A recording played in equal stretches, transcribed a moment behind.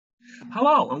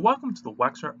Hello and welcome to the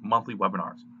Wexer monthly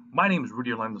webinars. My name is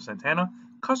Rudy Orlando Santana,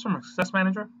 Customer Success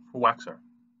Manager for Wexer.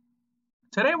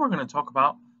 Today we're going to talk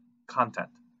about content.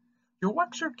 Your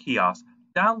Wexer kiosk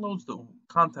downloads the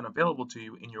content available to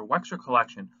you in your Wexer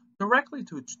collection directly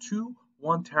to its two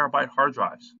 1 terabyte hard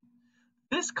drives.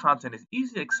 This content is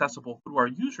easily accessible through our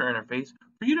user interface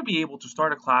for you to be able to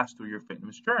start a class through your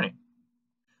fitness journey.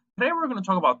 Today we're going to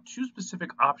talk about two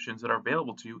specific options that are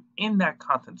available to you in that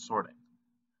content sorting.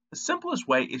 The simplest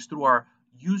way is through our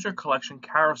user collection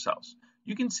carousels.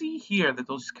 You can see here that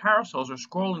those carousels are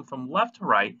scrolling from left to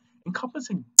right,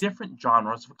 encompassing different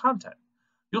genres of content.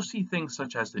 You'll see things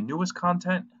such as the newest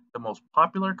content, the most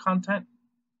popular content,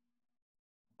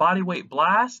 bodyweight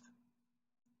blast,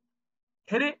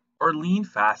 hit it, or lean,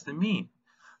 fast, and mean.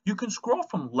 You can scroll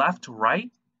from left to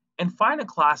right and find a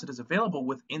class that is available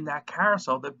within that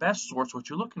carousel that best sorts what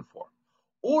you're looking for.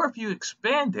 Or if you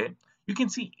expand it, you can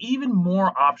see even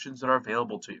more options that are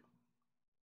available to you.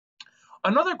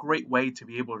 Another great way to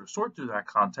be able to sort through that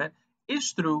content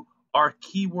is through our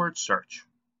keyword search.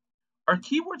 Our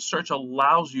keyword search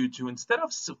allows you to, instead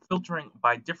of filtering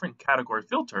by different category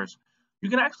filters, you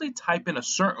can actually type in a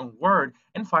certain word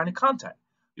and find a content.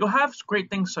 You'll have great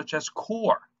things such as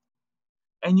core,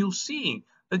 and you'll see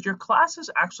that your classes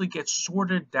actually get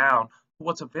sorted down to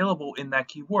what's available in that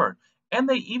keyword. And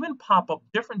they even pop up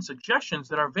different suggestions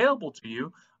that are available to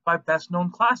you by best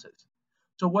known classes.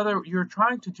 So whether you're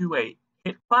trying to do a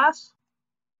HIIT class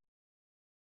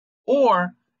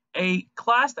or a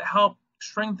class that helps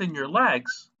strengthen your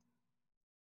legs,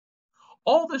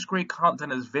 all this great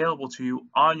content is available to you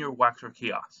on your Wexer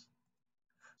kiosk.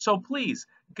 So please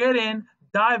get in,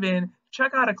 dive in,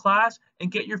 check out a class,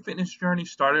 and get your fitness journey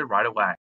started right away.